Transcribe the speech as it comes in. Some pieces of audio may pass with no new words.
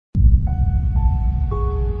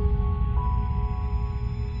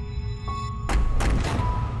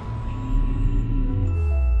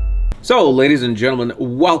So, ladies and gentlemen,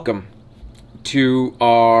 welcome to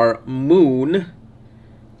our Moon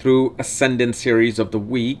through Ascendant series of the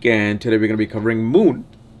week. And today we're going to be covering Moon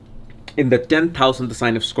in the 10th house in the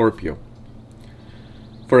sign of Scorpio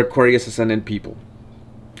for Aquarius Ascendant people.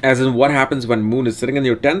 As in, what happens when Moon is sitting in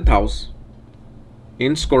your 10th house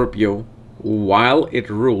in Scorpio while it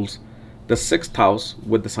rules the 6th house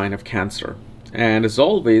with the sign of Cancer. And as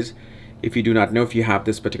always, if you do not know if you have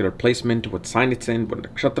this particular placement, what sign it's in, what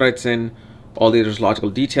nakshatra it's in, all the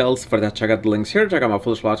astrological details, for that check out the links here. Check out my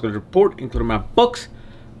full astrological report, including my books,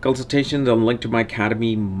 consultations, and link to my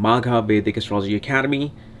academy, Magha Vedic Astrology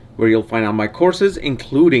Academy, where you'll find out my courses,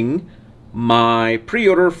 including my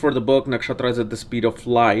pre-order for the book Nakshatras at the Speed of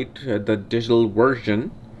Light, the digital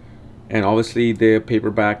version, and obviously the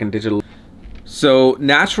paperback and digital. So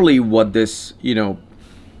naturally what this,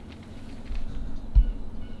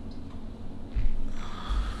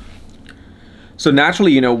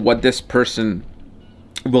 what this person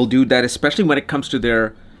will do, that especially when it comes to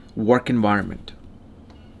their work environment,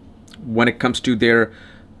 when it comes to their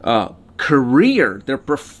career, their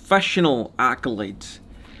professional accolades,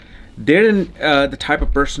 they're the type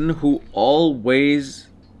of person who always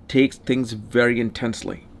takes things very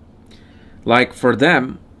intensely. Like for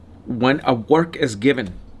them, when a work is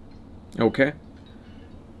given, okay,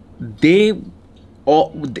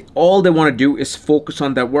 all they want to do is focus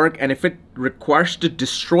on that work, and if it requires to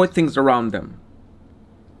destroy things around them,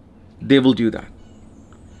 they will do that.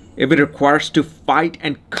 If it requires to fight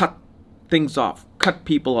and cut things off, cut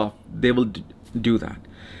people off, they will do that.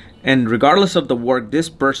 And regardless of the work, this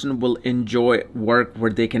person will enjoy work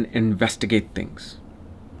where they can investigate things,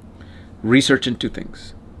 research into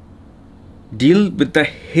things, deal with the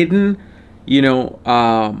hidden,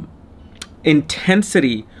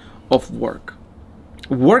 intensity of work.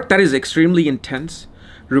 Work that is extremely intense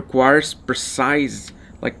requires precision,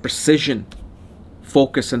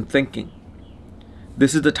 focus, and thinking.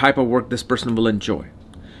 This is the type of work this person will enjoy.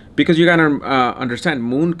 Because you gotta understand,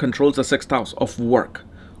 Moon controls the 6th house of work,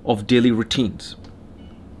 of daily routines.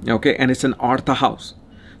 Okay, and it's an Artha house.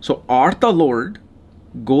 So Artha Lord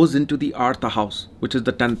goes into the Artha house, which is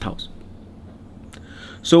the 10th house.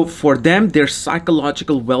 So for them, their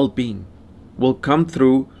psychological well-being will come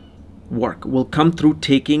through work, will come through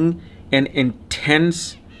taking an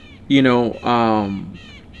intense,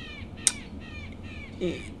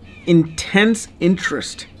 intense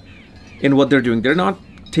interest in what they're doing. They're not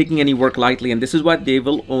taking any work lightly, and this is why they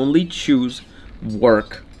will only choose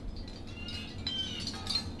work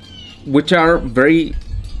which are very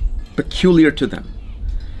peculiar to them.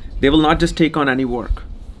 They will not just take on any work.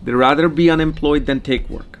 They'd rather be unemployed than take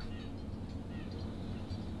work.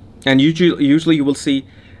 And usually you will see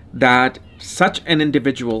that such an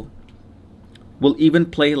individual will even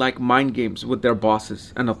play like mind games with their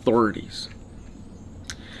bosses and authorities.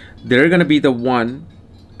 They're going to be the one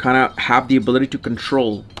kind of have the ability to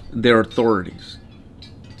control their authorities.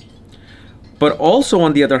 But also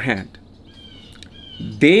on the other hand,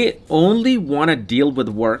 they only want to deal with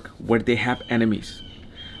work where they have enemies.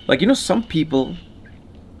 Like, some people,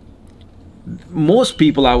 most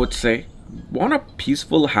people I would say, want a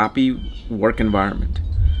peaceful, happy work environment.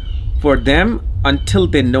 For them, until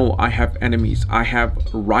they know I have enemies, I have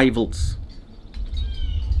rivals,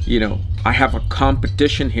 I have a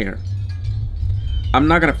competition here, I'm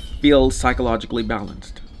not going to feel psychologically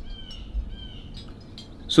balanced.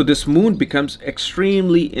 So this Moon becomes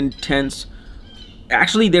extremely intense.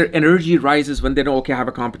 Actually, their energy rises when they know, okay, I have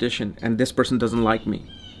a competition and this person doesn't like me.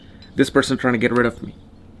 This person trying to get rid of me.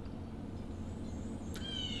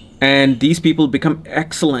 And these people become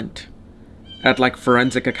excellent at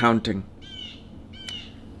forensic accounting.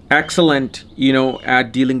 Excellent,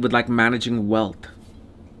 at dealing with managing wealth,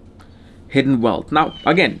 hidden wealth. Now,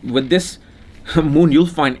 again, with this Moon, you'll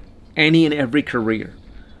find any and every career,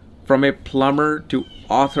 from a plumber to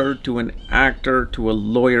author to an actor to a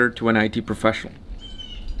lawyer to an IT professional.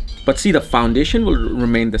 But see, the foundation will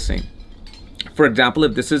remain the same. For example,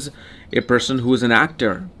 if this is a person who is an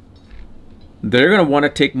actor, they're going to want to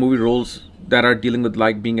take movie roles that are dealing with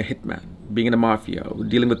being a hitman, being in the mafia,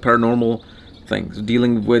 dealing with paranormal things,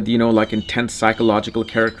 dealing with, intense psychological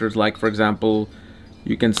characters, like, for example,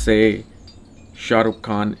 you can say Shah Rukh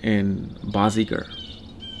Khan in Bazigar,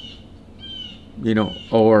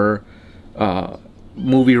 or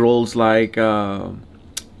movie roles like,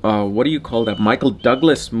 what do you call that? Michael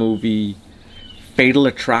Douglas movie, Fatal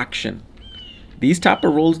Attraction. These type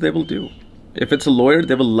of roles they will do. If it's a lawyer,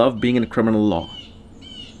 they will love being in criminal law.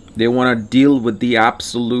 They want to deal with the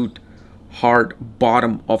absolute hard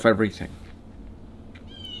bottom of everything.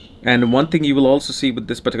 And one thing you will also see with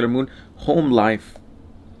this particular Moon, home life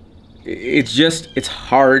it's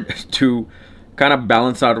hard to kind of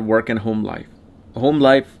balance out work and home life. Home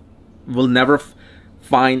life will never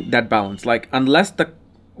find that balance. Like, unless the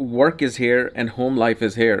work is here and home life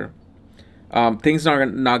is here, things are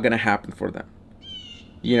not going to happen for them.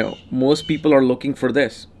 You know, most people are looking for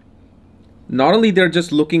this. Not only they're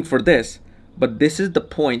just looking for this, but this is the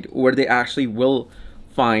point where they actually will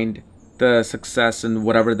find the success and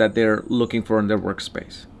whatever that they're looking for in their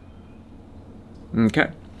workspace.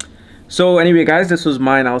 Okay. So anyway, guys, this was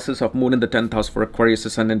my analysis of Moon in the 10th house for Aquarius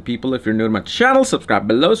ascendant people. If you're new to my channel, subscribe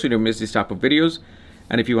below so you don't miss these type of videos.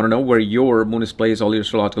 And if you want to know where your moon is placed, all your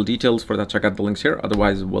astrological details, for that, check out the links here.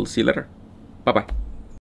 Otherwise, we'll see you later. Bye-bye.